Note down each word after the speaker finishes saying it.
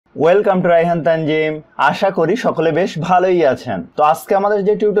Welcome to Raihan Tanzim. আশা করি সকলে বেশ ভালোই আছেন। তো আজকে আমাদের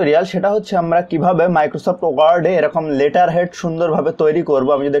যে টিউটোরিয়াল সেটা হচ্ছে আমরা কিভাবে মাইক্রোসফট ওয়ার্ডে এরকম লেটার হেড সুন্দরভাবে তৈরি করব।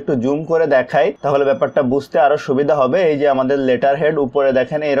 আমি যদি একটু জুম করে দেখাই তাহলে ব্যাপারটা বুঝতে আরো সুবিধা হবে। এই যে আমাদের লেটার হেড উপরে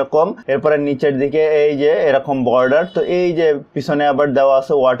দেখেন এরকম, এরপরে নিচের দিকে এই যে এরকম বর্ডার, তো এই যে পিছনে আবার দেওয়া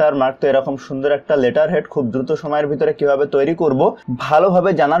আছে ওয়াটারমার্ক। তো এরকম সুন্দর একটা লেটার হেড খুব দ্রুত সময়ের ভিতরে কিভাবে তৈরি করব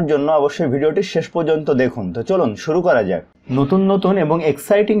ভালোভাবে জানার জন্য অবশ্যই ভিডিওটি শেষ পর্যন্ত দেখুন। তো চলুন শুরু করা যাক। নতুন নতুন এবং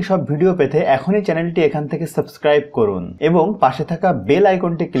এক্সাইটিং সব ভিডিও পেতে এখনই চ্যানেলটি এখান থেকে সাবস্ক্রাইব করুন এবং পাশে থাকা বেল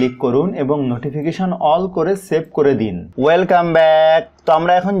আইকনটি ক্লিক করুন এবং নোটিফিকেশন অল করে সেভ করে দিন। Welcome back. তো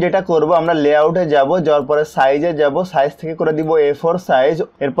আমরা এখন যেটা করব, আমরা লেআউটে যাব, যাওয়ার পরে সাইজে যাব, সাইজ থেকে করে দিব A4 সাইজ।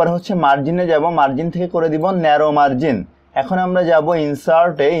 এরপরে হচ্ছে মার্জিনে যাব, মার্জিন থেকে করে দিব ন্যারো মার্জিন। এখন আমরা যাব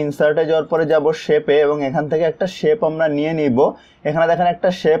ইনসার্টে যাওয়ার পরে যাব শেপে এবং এখান থেকে একটা শেপ আমরা নিয়ে নিব। এখানে দেখেন একটা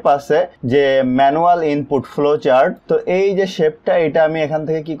শেপ আছে যে ম্যানুয়াল ইনপুট ফ্লো চার্ট। তো এই যে শেপটা, এটা আমি এখান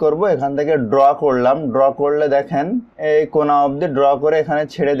থেকে কি করব, এখান থেকে ড্র করলাম। ড্র করলে দেখেন এই কোনা অবধি ড্র করে এখানে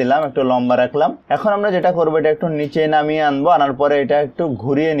ছেড়ে দিলাম, একটু লম্বা রাখলাম। এখন আমরা যেটা করবো, এটা একটু নিচে নামিয়ে আনবো, আনার পরে এটা একটু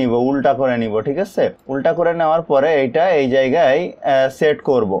ঘুরিয়ে নিব, উল্টা করে নিব। ঠিক আছে, উল্টা করে নেওয়ার পরে এটা এই জায়গায় সেট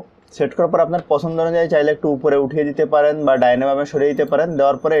করব। সেট করার পর আপনার পছন্দ অনুযায়ী চাইলে একটু উপরে উঠিয়ে দিতে পারেন বা ডাইনে বামে সরিয়ে দিতে পারেন।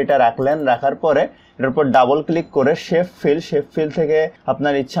 দেওয়ার পরে এটা রাখলেন, রাখার পরে এটার উপর ডাবল ক্লিক করে শেপ ফিল থেকে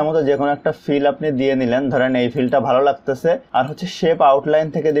আপনার ইচ্ছা মতো যে কোনো একটা ফিল আপনি দিয়ে নিলেন। ধরেন এই ফিলটা ভালো লাগতেছে। আর হচ্ছে শেপ আউটলাইন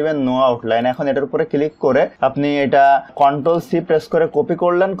থেকে দিবেন নো আউটলাইন। এখন এটার উপরে ক্লিক করে আপনি এটা Ctrl+C প্রেস করে কপি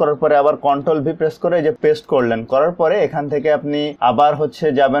করলেন, করার পরে আবার Ctrl+V প্রেস করে এই যে পেস্ট করলেন। করার পরে এখান থেকে আপনি আবার হচ্ছে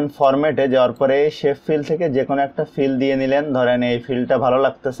যাবেন ফরম্যাটে, যাওয়ার পরে এই শেপ ফিল থেকে যে কোনো একটা ফিল দিয়ে নিলেন। ধরেন এই ফিলটা ভালো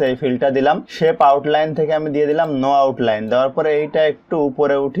লাগতেছে, এই ফিলটা দিলাম। শেপ আউটলাইন থেকে আমি দিয়ে দিলাম নো আউটলাইন। দেওয়ার পরে এইটা একটু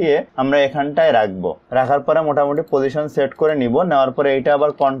উপরে উঠিয়ে আমরা এখানটায় রাখবো। রাখার পরে মোটামুটি পজিশন সেট করে নিব। নেওয়ার পরে এইটা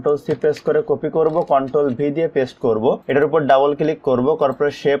আবার Ctrl+C প্রেস করে কপি করব, Ctrl+V দিয়ে পেস্ট করব। এটার উপর ডাবল ক্লিক করব, করার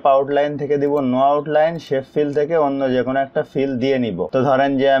পরে শেপ আউটলাইন থেকে দিব নো আউটলাইন। শেপ ফিল থেকে অন্য যে কোনো একটা ফিল দিয়ে নিব। তো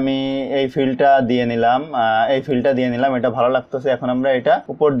ধরেন যে আমি এই ফিলটা দিয়ে নিলাম, এটা ভালো লাগতেছে। এখন আমরা এটা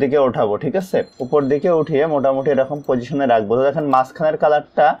উপর দিকে ওঠাবো। ঠিক আছে, উপর দিকে উঠিয়ে মোটামুটি এরকম পজিশনে রাখবো। তো দেখেন মাঝখানের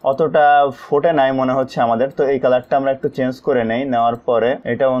কালারটা অতটা ফোটে নাই মনে হচ্ছে আমাদের, তো এই কালারটা আমরা একটু চেঞ্জ করে নেই। নেওয়ার পরে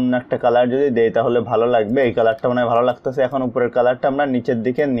এটা অন্য একটা কালার যদি দেই তাহলে ভালো লাগবে। এই কালারটা মনে হয় ভালো লাগতেছে। এখন উপরের কালারটা আমরা নিচের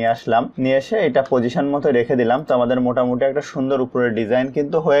দিকে নিয়ে আসলাম, নিয়ে এসে এটা পজিশন মতো রেখে দিলাম। তো আমাদের মোটামুটি একটা সুন্দর উপরের ডিজাইন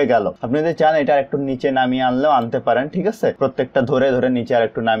কিন্তু হয়ে গেল। আপনি যদি চান এটা একটু নিচে নামিয়ে আনলেও আনতে পারেন। ঠিক আছে, প্রত্যেকটা ধরে ধরে নিচে আর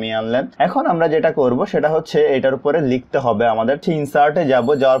একটু নামিয়ে আনলেন। এখন আমরা যেটা করব সেটা হচ্ছে এটার উপরে লিখতে হবে আমাদের। ইনসার্টে যাব,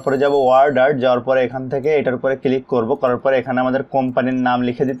 যাওয়ার পরে যাব ওয়ার্ড আর্ট, যাওয়ার পরে এখান থেকে এটার উপরে ক্লিক করব। করার পরে এখানে আমাদের কোম্পানির নাম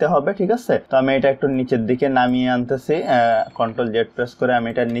লিখে দিতে হবে। ঠিক আছে, তো আমি এটা একটু নিচের দিকে নামিয়ে আনতেছি, Ctrl+Z প্রেস করে আমি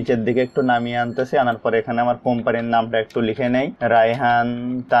এটা নিচের দিকে একটু নামিয়ে আনতেছি। আনার পরে এখানে আমার কোম্পানির নামটা একটু লিখে নেই, রায়হান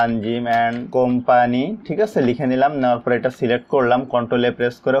তানজিম এন্ড কোম্পানি। ঠিক আছে, লিখে নিলাম। নেওয়ার পরে এটা সিলেক্ট করলাম, Ctrl+A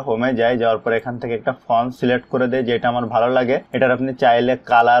প্রেস করে হোমে যাই। যাওয়ার পরে এখান থেকে একটা ফন্ট সিলেক্ট করে দেয় যেটা আমার ভালো লাগে। এটার আপনি চাইলে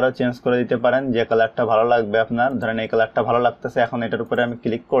কালারও চেঞ্জ করে দিতে পারেন, যে কালারটা ভালো লাগবে আপনার। ধরেন এই কালারটা ভালো লাগতেছে। এখন এটার উপরে আমি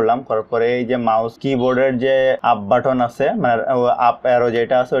ক্লিক করলাম, করার পরে এই যে মাউস কিবোর্ডের যে আপ বাটন আছে, মানে আপ অ্যারো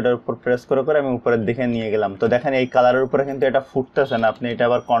যেটা আছে, ওটার উপর প্রেস করে করে আমি উপরের দিকে নিয়ে গেলাম। তো দেখেন এই কালারের উপরে কিন্তু এটা ফুটতেছে না। আপনি এটা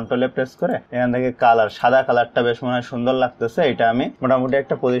আবার Ctrl+A প্রেস করে এখান থেকে কালার, সাদা কালারটা বেশ মনে হয় সুন্দর লাগতেছে। এটা আমি মোটামুটি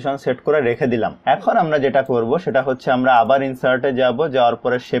একটা পজিশন সেট করে রেখে দিলাম। এখন আমরা যেটা করব সেটা হচ্ছে আমরা আবার ইনসার্টে যাব, যাওয়ার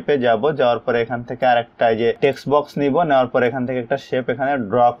পরে শেপে যাব, যাওয়ার পরে এখান থেকে আরেকটা যে টেক্সট বক্স নিব। নেওয়ার পরে এখান থেকে একটা শেপ এখানে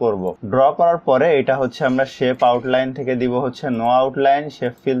ড্র করব। ড্র করার পরে এটা হচ্ছে আমরা শেপ আউটলাইন থেকে দিব হচ্ছে নো আউটলাইন,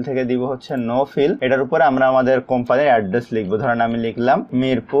 শেপ ফিল থেকে দিব হচ্ছে নো ফিল। এটার উপরে আমরা আমাদের কোম্পানির অ্যাড্রেস লিখবো। ধরেন আমি লিখলাম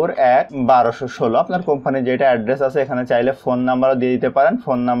মিরপুর 1 1216। আপনার কোম্পানির যেটা অ্যাড্রেস আছে এখানে চাইলে ফোন নাম্বারও দিয়ে দিতে পারেন।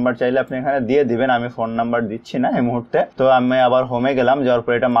 ফোন নাম্বার চাইলে আপনি এখানে দিয়ে দিবেন, আমি ফোন নাম্বার দিচ্ছি না এই মুহূর্তে। তো আমি আবার হোমে গেলাম, যাওয়ার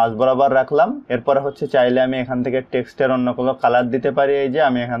পরে এটা মাঝ বরাবর রাখলাম। এরপরে হচ্ছে চাইলে আমি এখান থেকে টেক্সটের অন্য কোনো কালার দিতে পারি। এই যে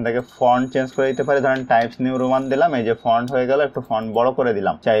আমি এখান থেকে ফন্ট চেঞ্জ করে দিতে পারি। ধরেন টাইমস নিউ রোমান দিলাম, এই যে ফন্ট হয়ে গেল, একটু ফন্ট বড় করে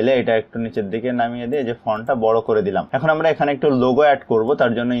দিলাম। চাইলে এটা একটু নিচের দিকে নামিয়ে দিয়ে যে ফন্টটা বড় করে দিলাম। এখন আমরা এখানে একটু লোগো অ্যাড করব,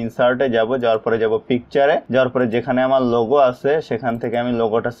 তার জন্য ইনসার্টে যাব, যাওয়ার পরে যাব পিকচারে, যাওয়ার পরে যেখানে আমার লোগো আছে সেখান থেকে আমি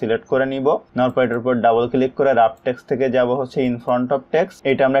লোগোটা সিলেক্ট করে নিব। নেওয়ার পর এটার উপর ডাবল ক্লিক করে রাফ টেক্সট থেকে যাব হচ্ছে ইন ফ্রন্ট অফ টেক্সট।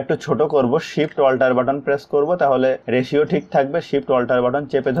 এটা আমরা একটু ছোট করব, শিফট অল্টার বাটন প্রেস করব, তাহলে রেশিও ঠিক থাকবে। শিফট অল্টার বাটন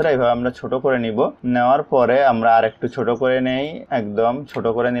চেপে ধরে এইভাবে আমরা ছোট করে নিব। নেওয়ার পরে আমরা আর একটু ছোট করে নেই, একদম ছোট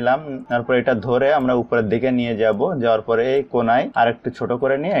করে নিলাম। তারপর এটা ধরে আমরা উপরের দিকে নিয়ে যাব, যাওয়ার পরে এই কোনায় আর একটু ছোট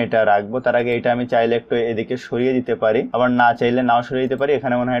করে নিয়ে এটা রাখবো। তার আগে এটা আমি চাইলে একটু এদিকে সরিয়ে দিতে পারি, আবার না চাইলে নাও সরিয়ে দিতে পারি।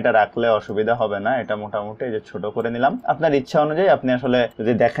 এখানে মনে হয় এটা রাখলে অসুবিধা হবে না। এটা মোটামুটি এই যে ছোট করে নিলাম। আপনার ইচ্ছা অনুযায়ী আপনি আসলে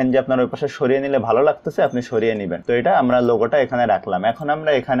যদি দেখেন যে আপনার ওই পাশে সরিয়ে নিলে ভালো লাগতেছে, আপনি সরিয়ে নেবেন। তো এটা আমরা লোগোটা এখানে রাখলাম। এখন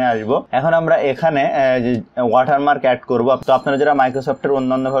আমরা এখানে আসবো। এখন আমরা এখানে যে ওয়াটারমার্ক অ্যাড করব। তো আপনারা যারা মাইক্রোসফটের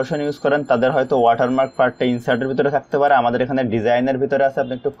অন্যান্য ভার্সন ইউজ করেন তাদের হয়তো ওয়াটারমার্ক পার্টটা ইনসার্টের ভিতরে থাকতে পারে, আমাদের এখানে ডিজাইনের ভিতরে আছে।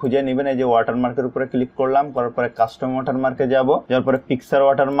 আপনি একটু খুঁজে নেবেন। এই যে ওয়াটারমার্কের উপরে ক্লিক করলাম, করার পরে কাস্টম ওয়াটারমার্কে যাব, যাওয়ার পরে পিকচার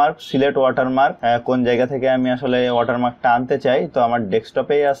ওয়াটারমার্ক, সিলেক্ট ওয়াটারমার্ক, কোন জায়গা থেকে আমি আসলে ওয়াটারমার্কটা আনতে চাই। তো আমার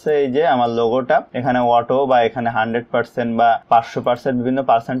ডেস্কটপেই আছে এই যে আমার লোগোটা, এখানে অটো বা এখানে 100% বা 500% বিভিন্ন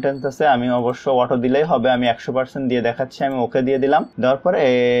পার্সেন্টেজ আছে। আমি অবশ্য অটো দিলেই হবে, আমি 100% দিয়ে দেখাচ্ছি। আমি ওকে দিয়ে দিলাম। দেওয়ার পরে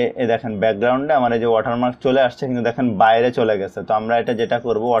এই দেখেন ব্যাকগ্রাউন্ডে আমার এই যে ওয়াটারমার্ক চলে আসছে, কিন্তু দেখেন বাইরে চলে গেছে। তো আমরা এটা যেটা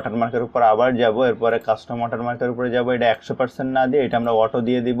করব, ওয়াটারমার্কের উপর আবার যাব, এরপরে কাস্টম ওয়াটারমার্কের উপরে যাব। এটা 100% না দিয়ে এটা আমরা অটো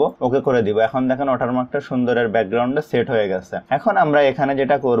দিয়ে দিব, ওকে করে দিব। এখন দেখেন ওয়াটারমার্কটা সুন্দর এর ব্যাকগ্রাউন্ডে সেট হয়ে গেছে। এখন আমরা এখানে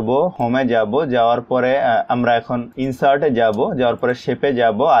যেটা করব, হোমে যাব, যাওয়ার পরে আমরা এখন ইনসার্টে যাব, যাওয়ার পরে শেপে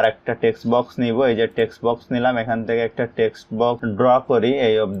যাব, আর একটা টেক্সট বক্স নিব। এই যে টেক্সট বক্স নিলাম, এখান থেকে একটা টেক্সট বক্স ড্র করি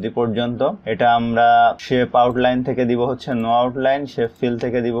এই অবধি পর্যন্ত। এটা আমরা শেপ আউটলাইন থেকে দিব হচ্ছে নো আউটলাইন, শেপ ফিল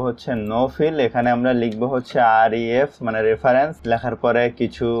থেকে দিব হচ্ছে নো ফিল। এখানে আমরা লিখবো হচ্ছে REF মানে রেফারেন্স, লেখার পরে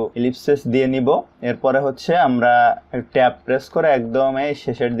কিছু ইলিপসিস দিয়ে নিব। এরপরে হচ্ছে আমরা ট্যাব প্রেস করে একদম এই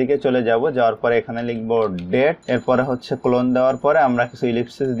শেষের দিকে চলে যাব, যাওয়ার পরে এখানে লিখবো ডেট, এরপরে হচ্ছে ক্লোন দেওয়ার পরে আমরা কিছু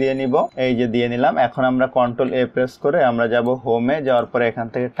ইলিপসিস দিয়ে নিব, এই যে দিয়ে নিলাম। এখন আমরা Ctrl+A প্রেস করে আমরা যাব হোমে, যাওয়ার পরে এখান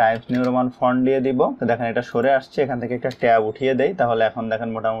থেকে টাইমস নিউ রোমান ফন্ট দিয়ে দিব। তো দেখেন এটা সরে আসছে, এখান থেকে একটা ট্যাব উঠিয়ে দেই, তাহলে এখন দেখেন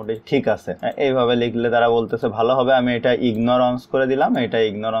মোটামুটি ঠিক আছে। এইভাবে লিখলে তারা বলতেছে ভালো হবে। আমি এটা ইগনোর অনস করে দিলাম, এটা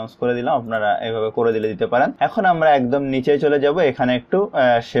ইগনোর অনস করে দিলাম, আপনারা এইভাবে করে দিলে দিতে পারেন। এখন আমরা একদম নিচে চলে যাব, এখানে একটু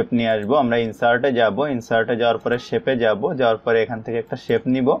শেপ নিয়ে আসবো। আমরা ইনসার্টে যাব, ইনসার্টে যাওয়ার পরে শেপে যাব, যাওয়ার পরে এখান থেকে একটা শেপ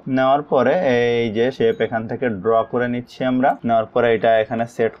নিব, নেওয়ার পরে এই যে শেপ এখান থেকে ড্র করে নিচ্ছি আমরা। নেওয়ার পরে এটা এখানে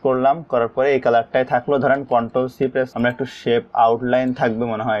সেট করলাম, করার পরে এই কালারটাই থাকলো। ধরেন Ctrl+C প্রেস, আমরা একটু শেপ আউটলাইন থাকবে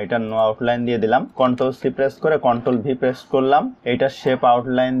মনে হয়, এটা নো আউটলাইন দিয়ে দিলাম। Ctrl+C প্রেস করে Ctrl+V প্রেস করলাম, এটা শেপ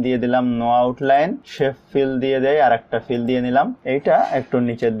আউটলাইন দিয়ে দিলাম, নো আউটলাইন। শেপ ফিল দিয়ে দেয়, আর একটা ফিল দিয়ে নিলাম। এইটা একটু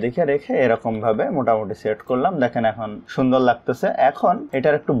নিচের দিকে রেখে এরকম ভাবে মোটামুটি সেট করলাম। দেখেন এখন সুন্দর লাগতেছে। এখন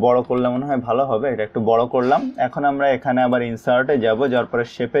এটার একটু বড় করলে মনে হয় ভালো হবে, এটা একটু বড় করলাম। এখন আমরা এখানে আবার ইনসার্টে যাব, যাওয়ার পরে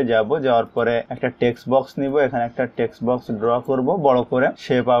শেপে যাব, যাওয়ার পরে একটা টেক্সট বক্স নিব, এখানে একটা টেক্সট বক্স ড্র করব বড় করে।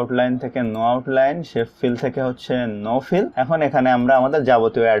 শেপ আউটলাইন থেকে নো আউটলাইন, শেপ ফিল থেকে হচ্ছে নো ফিল। এখন এখানে আমরা আমাদের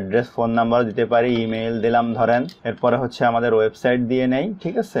যাবতীয় অ্যাড্রেস, ফোন নাম্বার দিতে পারি, ইমেইল দিলাম ধরেন। এরপরে হচ্ছে আমাদের ওয়েবসাইট দিয়ে নেই,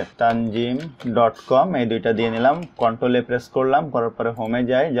 ঠিক আছে, tanjim.com, এই দুইটা দিয়ে নিলাম। Ctrl+A প্রেস করলাম, করার পরে হোমে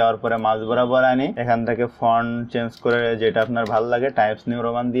যাই, যাওয়ার পরে মাঝ বরাবর আনি, এখান থেকে ফন্ট চেঞ্জ করে যেটা আপনার ভালো লাগে টাইমস নিউ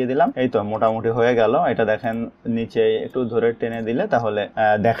রোমান দিয়ে দিলাম। এই তো মোটামুটি হয়ে গেল। এটা দেখেন নিচে একটু ধরে টেনে দিলে তাহলে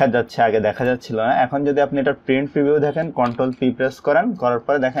দেখা যাচ্ছে, আগে দেখা যাচ্ছিল না। এখন যদি আপনি এটা প্রিন্ট প্রিভিউ দেখেন, Ctrl+P প্রেস করেন, করার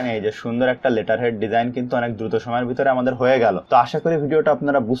পরে দেখেন এই যে সুন্দর একটা লেটার হেড ডিজাইন কিন্তু অনেক দ্রুত সময়ের ভিতরে আমাদের হয়ে গেল। তো আশা করি ভিডিওটা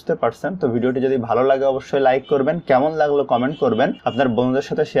আপনারা বুঝতে পারছেন। তো ভিডিওটি যদি ভালো লাগে অবশ্যই লাইক করবেন, কেমন লাগলো কমেন্ট করবেন, আপনার বন্ধুদের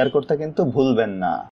সাথে শেয়ার করতে কিন্তু ভুলবেন না।